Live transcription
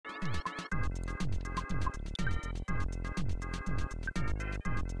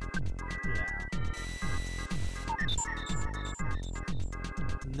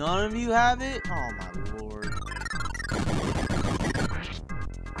None of you have it? Oh my lord.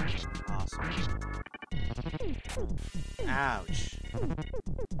 Awesome. Ouch. Oh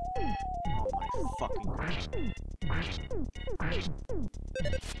my fucking god.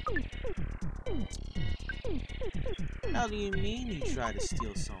 How do you mean you try to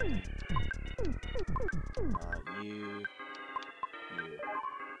steal something? You.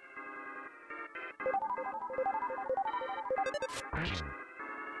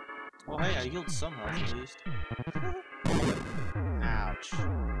 Well, hey, I healed some health at least. Ouch.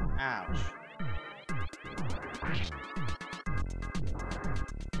 Ouch.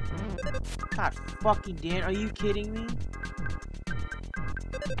 God fucking damn, are you kidding me?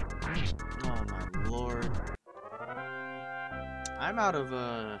 Oh my lord. I'm out of,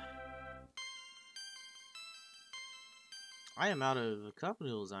 I am out of cup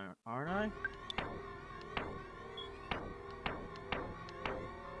noodles, aren't I?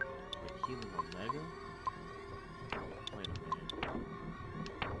 Wait, healing Omega? Wait a minute.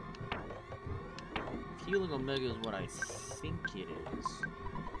 Healing Omega is what I think it is.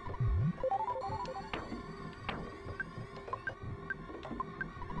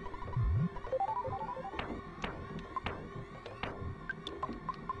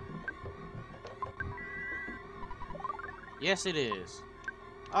 Yes, it is.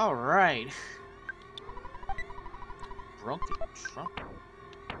 All right. Drunken trumpet.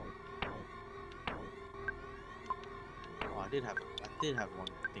 Oh, I did have one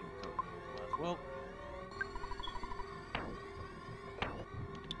thing left. Well.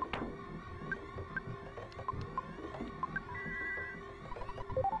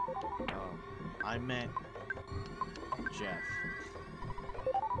 Oh, I meant Jeff.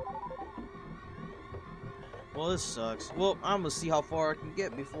 Well, this sucks. Well, I'm gonna see how far I can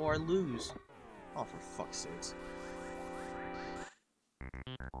get before I lose. Oh, for fuck's sakes.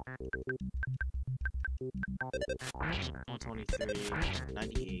 $123,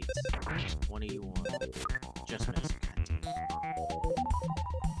 98, 181. Just missed.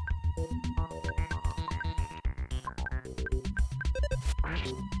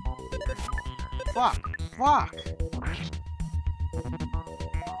 Fuck! Fuck!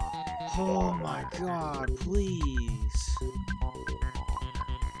 Oh my god, please.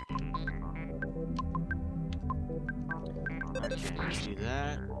 Okay, let's do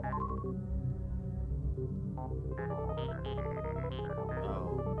that.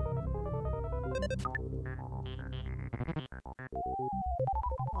 Oh.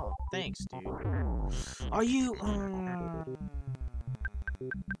 Oh, thanks, dude. Are you,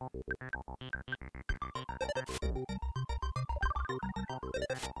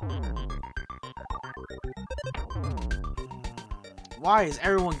 Why is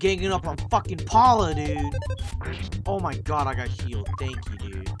everyone ganging up on fucking Paula, dude? Oh my god, I got healed. Thank you,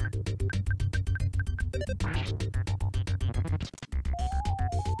 dude.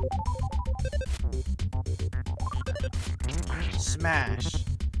 Smash.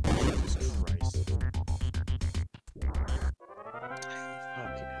 Jesus Christ.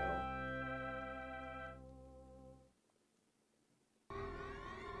 Fucking hell.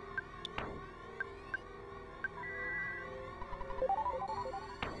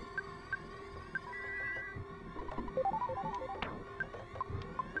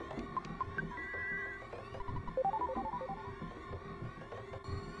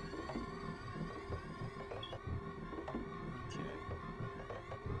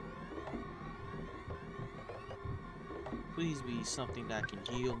 Please be something that can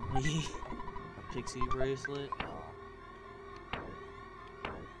heal me. A pixie bracelet. Oh.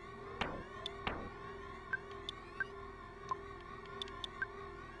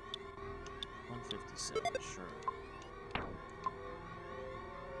 157, sure.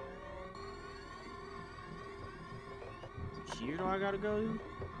 Here do I gotta go to?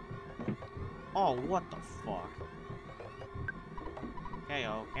 Oh, what the fuck?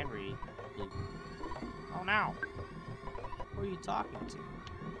 KO, Henry. Oh no! Who are you talking to?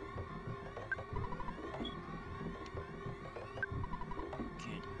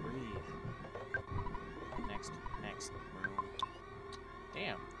 Can't breathe. Next room.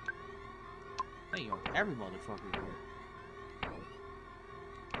 Damn. There you go. Every motherfucker here.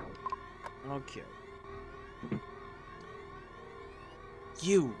 Okay.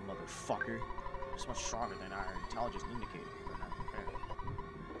 You, motherfucker. It's much stronger than our intelligence indicator. We're not prepared.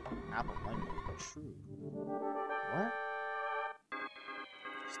 Apple language. True. What?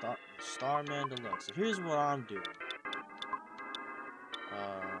 Starman Deluxe. So here's what I'm doing.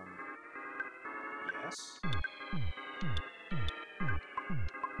 Yes.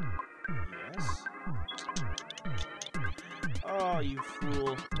 Yes. Oh, you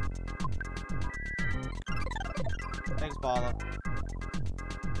fool. Thanks, Bala.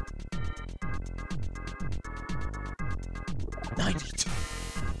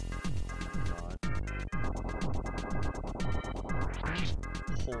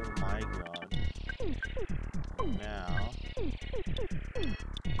 Oh my god. Now.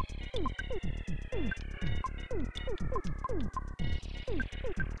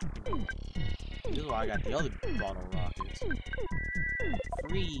 This is why I got the other bottle rockets.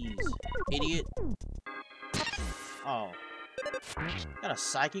 Freeze, idiot. Oh. Got a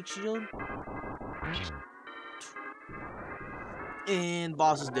psychic shield? And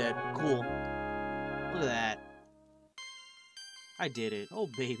boss is dead. Cool. Look at that. I did it. Oh,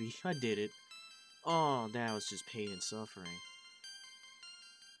 baby. I did it. Oh, that was just pain and suffering.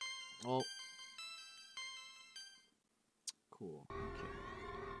 Oh. Cool. Okay.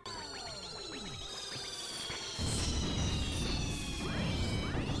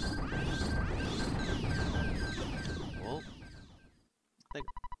 Well, I think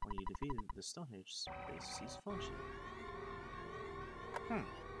when you defeated the Stonehenge base ceased function.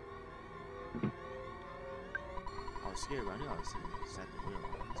 I was scared, but I knew I was set to real.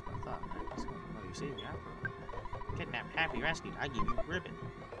 That's what I thought, man. No, you saved me after all. Kidnapped, happy, rescued. I give you a ribbon.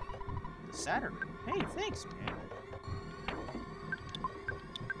 The Saturn ribbon? Hey, thanks, man.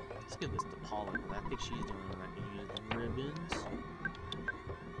 Let's give this to Paula, because I think she's doing what I can use the ribbons.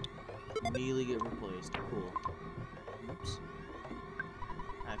 Immediately get replaced. Cool. Oops.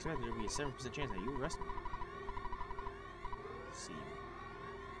 I expected there to be a 7% chance that you arrest me. Let's see.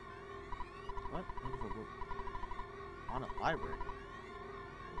 What? On a library.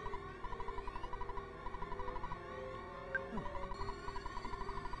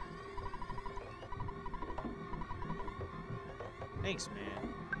 Thanks,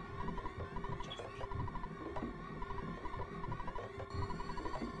 man.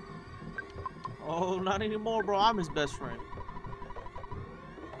 Oh, not anymore, bro. I'm his best friend.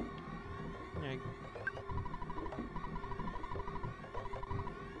 Yeah.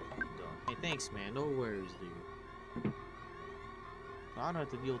 Hey, thanks, man. No worries, dude. I don't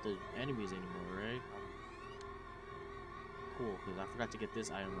have to deal with those enemies anymore, right? Cool, because I forgot to get this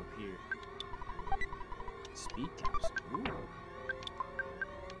item up here. Speed caps. Ooh.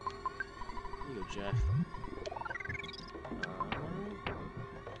 Here you go, Jeff.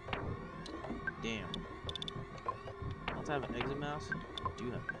 Damn. Don't I have an exit mouse? I do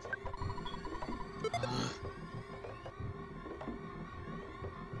have an exit.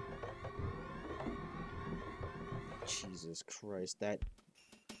 Jesus Christ, that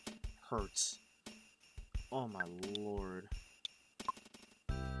hurts. Oh my lord.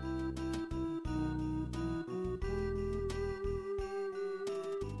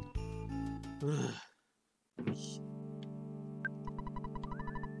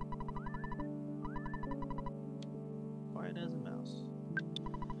 Quiet as a mouse.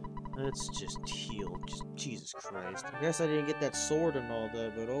 Let's just heal. Just, Jesus Christ. I guess I didn't get that sword and all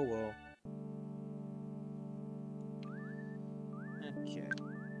that, but oh well. Okay.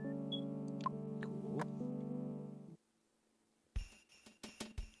 Cool.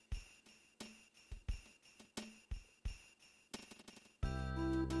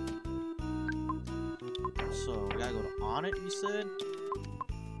 So, we gotta go to on it, you said?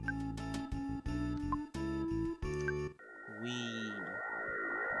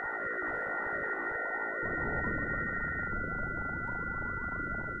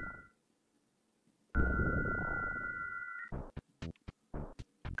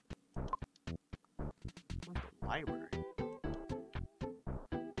 Library.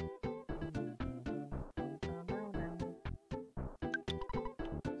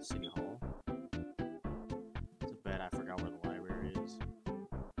 City Hall. It's a bad I forgot where the library is.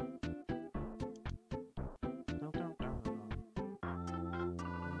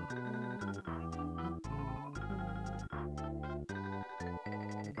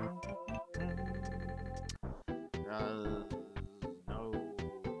 No.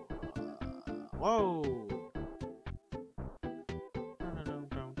 Whoa!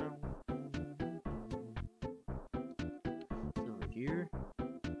 Here?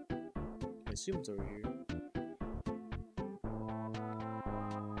 I assume it's over here.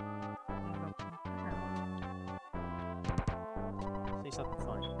 Say something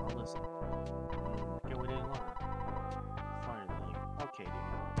funny. I'll listen. Can't wait any longer. Funny than you. Okay, dude.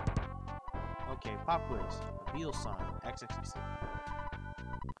 Okay, pop quiz. A Beatles song. XXX.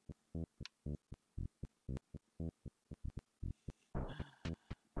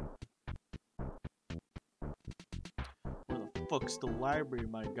 Fuck's the library,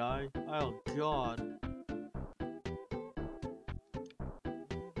 my guy. Oh god.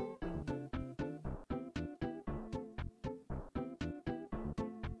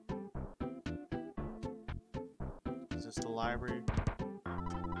 this the library?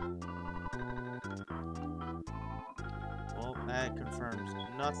 Well, that confirms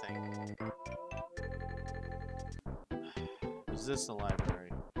nothing. Is this the library?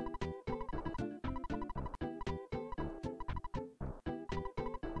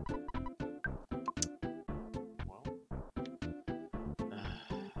 Well,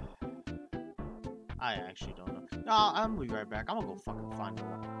 I actually don't know. No, I'm gonna be right back. I'm gonna go fucking find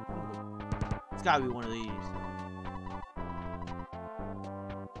one. It's gotta be one of these.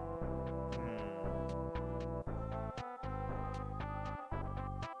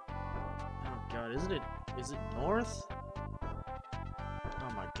 Oh god, isn't it? Is it north?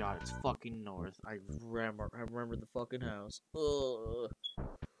 Oh my god, it's fucking north. I remember the fucking house. Ugh.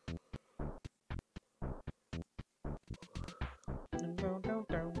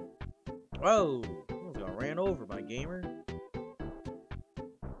 Whoa! I got ran over by gamer.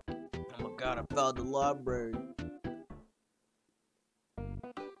 Oh my god, I found the library.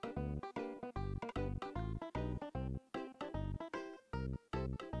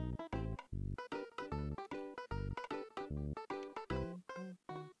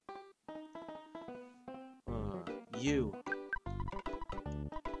 You.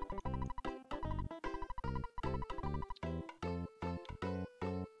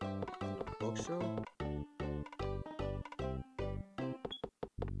 Bookshelf?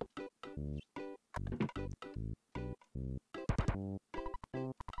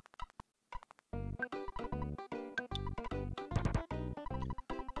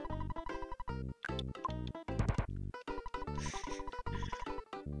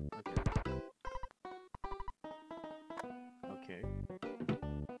 Okay.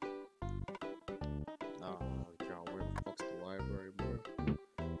 Oh god, where the fuck's the library, bro?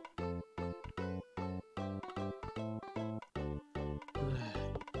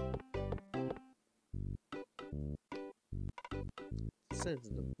 It says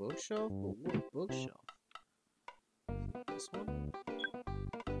the bookshelf? But what bookshelf? This one?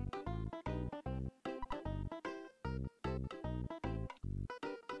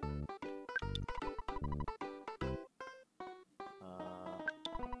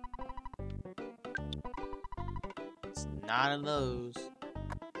 It's none of those.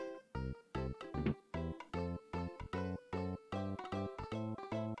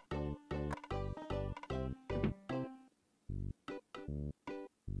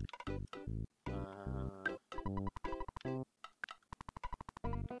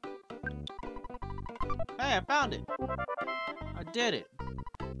 Hey, I found it! I did it!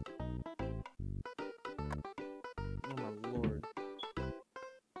 Oh my lord.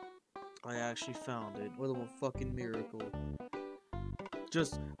 I actually found it. What a fucking miracle.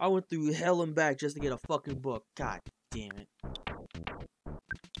 I went through hell and back just to get a fucking book. God damn it.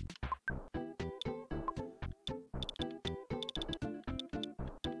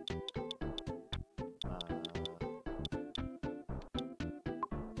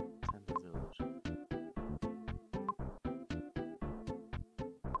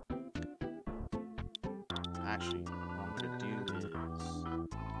 Actually, what I'm gonna do is just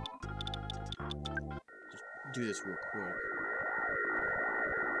do this real quick.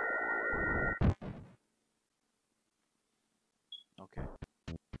 Okay.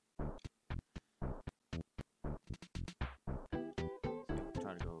 So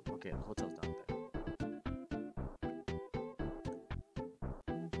try to go. Okay, the hotel's down there.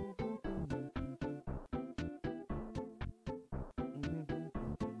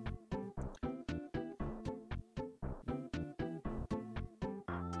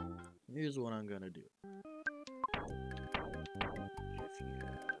 Here's what I'm gonna do.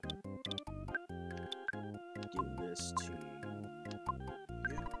 If you give this to you.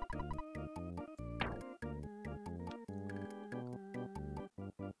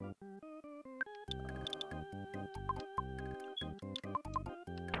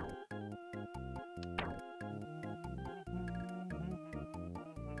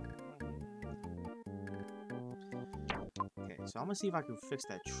 Okay, so I'm gonna see if I can fix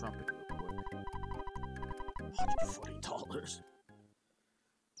that trumpet real quick. $140.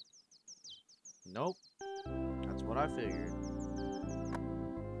 Nope. That's what I figured.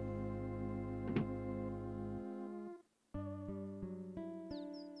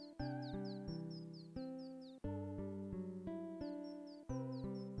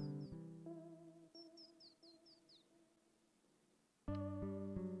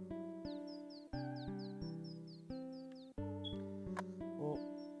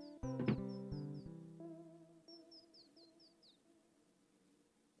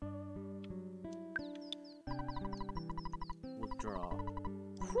 Withdraw.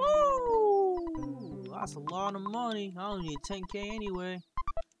 Woo! That's a lot of money. I only need 10K anyway.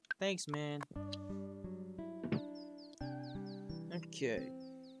 Thanks, man. Okay.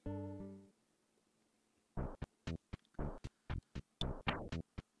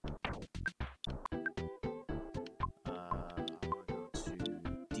 I'm gonna go to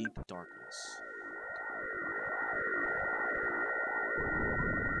deep darkness.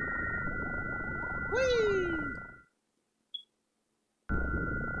 Whee!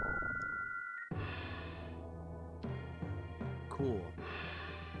 Cool.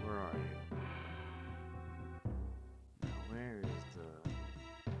 Where are you? Now, where is the...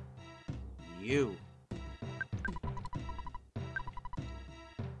 You?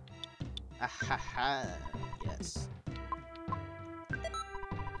 Ahaha! Yes.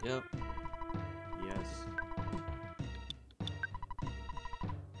 Yep. Yes.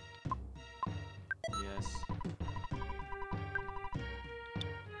 Yes.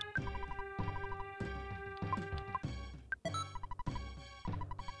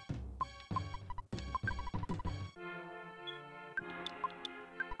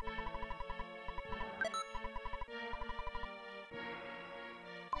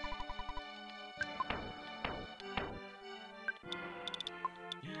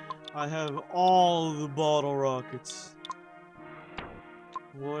 I have all the bottle rockets.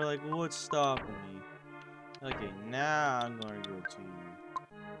 What, like, what's stopping me? Okay, now I'm gonna go to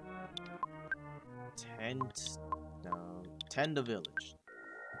Tend the village.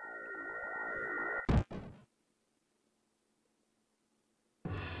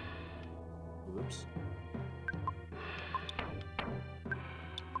 Oops.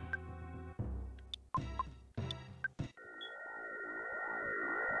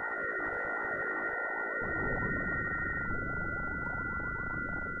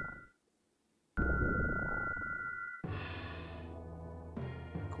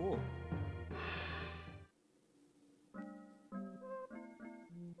 Cool.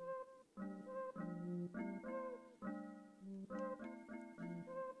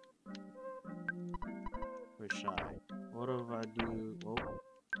 We're shy. What if I do... Oh.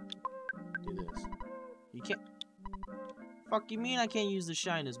 Do this. You can't... Fuck you mean I can't use the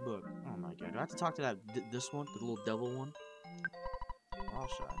shyness book? Oh my god. Do I have to talk to that... this one? The little devil one? I'll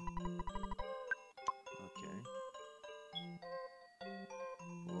shy. Okay.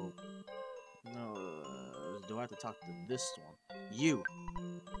 Well... No, do I have to talk to this one? You!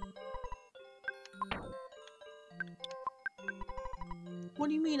 What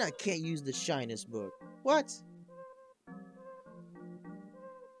do you mean I can't use the shyness book? What?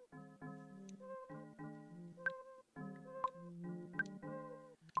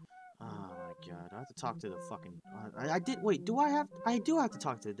 Oh my god, I have to talk to the fucking... I did... Wait, do I have... I do have to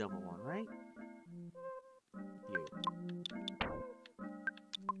talk to the devil one, right? You.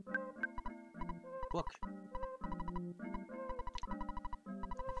 Book.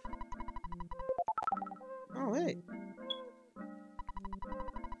 Oh, hey.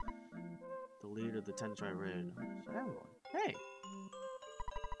 The leader of the 10 Tribe Red. So everyone. Hey.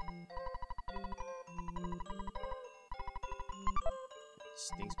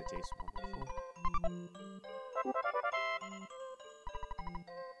 Stinks but tastes wonderful.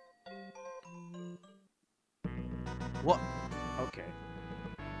 What? Okay.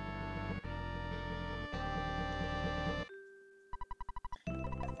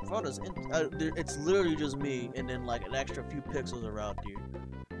 Photos. It's literally just me, and then like an extra few pixels around you.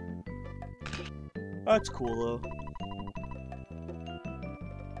 That's cool though.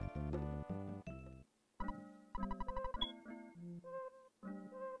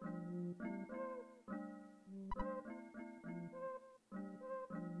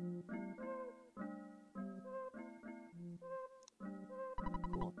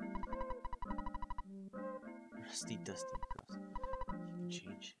 Cool. Rusty, dusty, crust. You can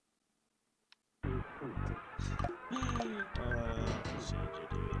change. Change it,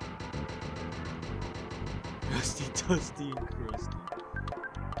 dude. Rusty, dusty, and crusty.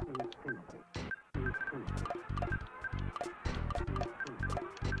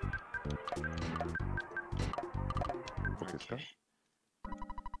 Okay.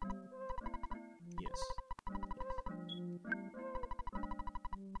 Yes.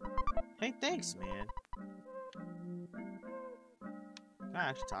 Hey, thanks, man. Can I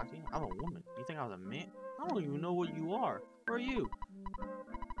actually talk to you? I'm a woman. You think I was a man? I don't even know what you are. Who are you?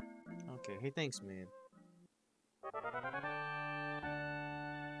 Okay, hey, thanks, man.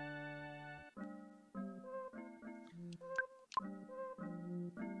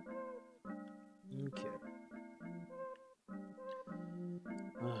 Okay.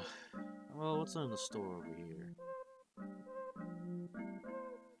 Well, what's in the store over here?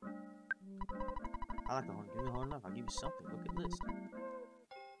 I like the horn. Give me a horn life. I'll give you something. Look at this.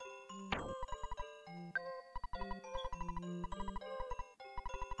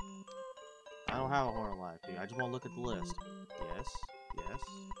 I don't have a horn life, dude. I just want to look at the list. Yes. Yes.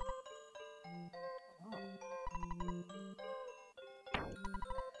 Oh.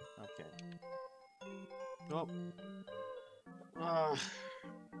 Okay. Oh.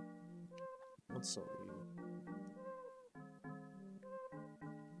 What's so weird?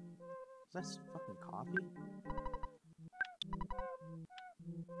 Is that fucking coffee?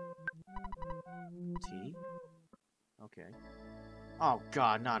 Tea? Okay. Oh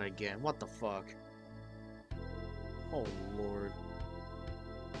god, not again. What the fuck? Oh lord.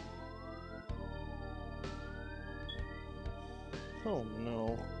 Oh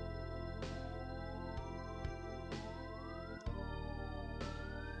no.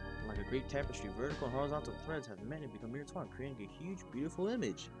 Like a great tapestry, vertical and horizontal threads have met and become intertwined, creating a huge, beautiful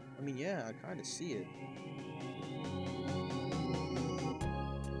image. I mean, yeah, I kind of see it.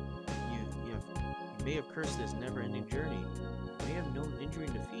 You may have cursed this never-ending journey. You may have known injury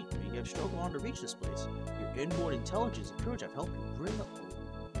and defeat. You have struggled on to reach this place. Your inborn intelligence and courage have helped you bring you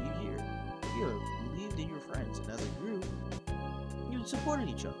here. You have believed in your friends, and as a group, you supported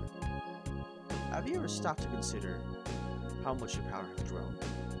each other. Have you ever stopped to consider how much your power has grown?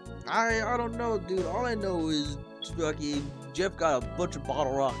 I don't know, dude. All I know is fucking Jeff got a bunch of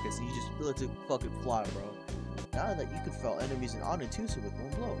bottle rockets and he just lets it fucking fly, bro. Now that you can fell enemies and unintuitive with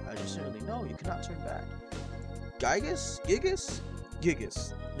one blow, as you certainly know, you cannot turn back. Gigas,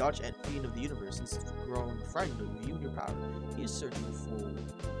 the arch fiend of the universe, is growing frightened of you and your power. He is searching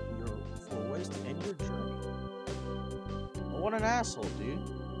for ways to end your journey. Well, what an asshole, dude.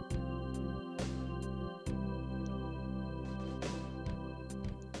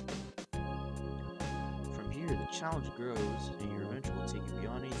 The challenge grows, and your adventure will take you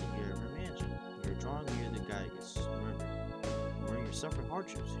beyond anything you ever imagined. You're drawing near the Gygas. Remember, when you're suffering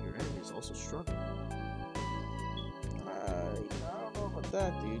hardships, your enemy is also struggling. I don't know about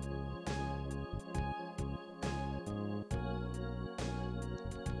that, dude.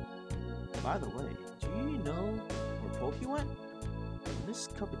 By the way, do you know where Pokey went? When this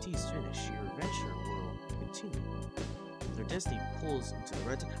cup of tea is finished, your adventure will continue. Their destiny pulls into the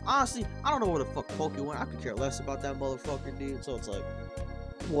red. Honestly, I don't know where the fuck Pokey went. I could care less about that motherfucker, dude. So it's like,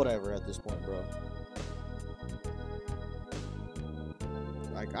 whatever at this point, bro.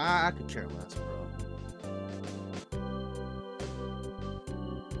 Like, I could care less, bro.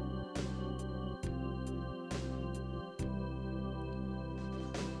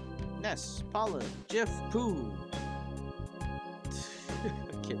 Ness, Paula, Jeff, Pooh. I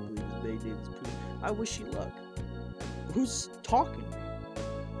can't believe his main name is Pooh. I wish you luck. Who's talking?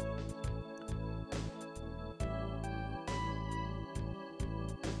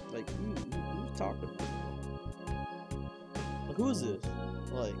 Like, who's talking? Like, who is this?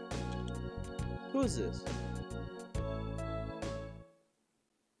 Like, who is this?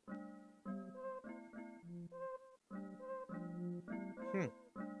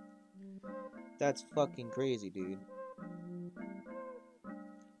 That's fucking crazy, dude.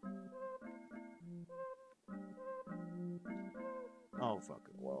 Oh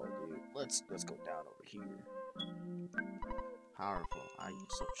fucking well, dude. Let's go down over here. Powerful. I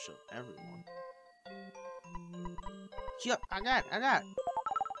used to shut everyone. Yep, I got it.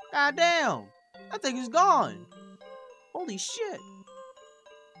 God damn! That thing is gone! Holy shit!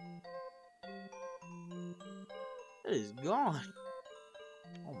 It is gone!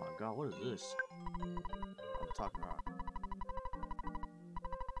 Oh my god, what is this? I'm talking about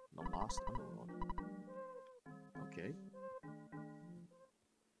the Lost Underworld. Okay.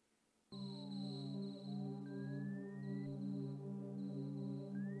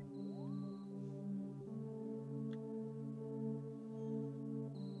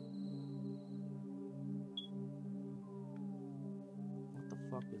 What the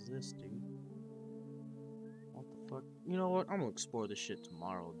fuck is this, dude? What the fuck? You know what? I'm gonna explore this shit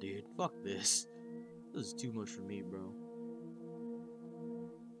tomorrow, dude. Fuck this. This is too much for me, bro.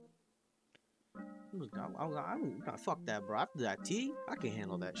 Fuck that, bro. After that tea, I can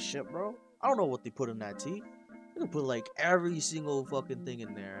handle that shit, bro. I don't know what they put in that tea. They could put like every single fucking thing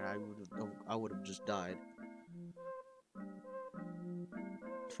in there, and I would have just died.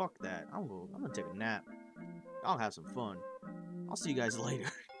 Fuck that. I'm gonna take a nap. I'll have some fun. I'll see you guys later.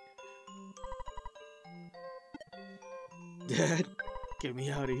 Dad, get me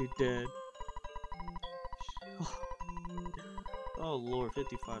out of here, Dad. Oh Lord,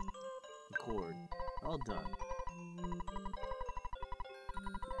 55 chord. All done.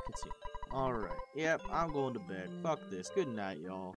 Alright. Yep, I'm going to bed. Fuck this. Good night, y'all.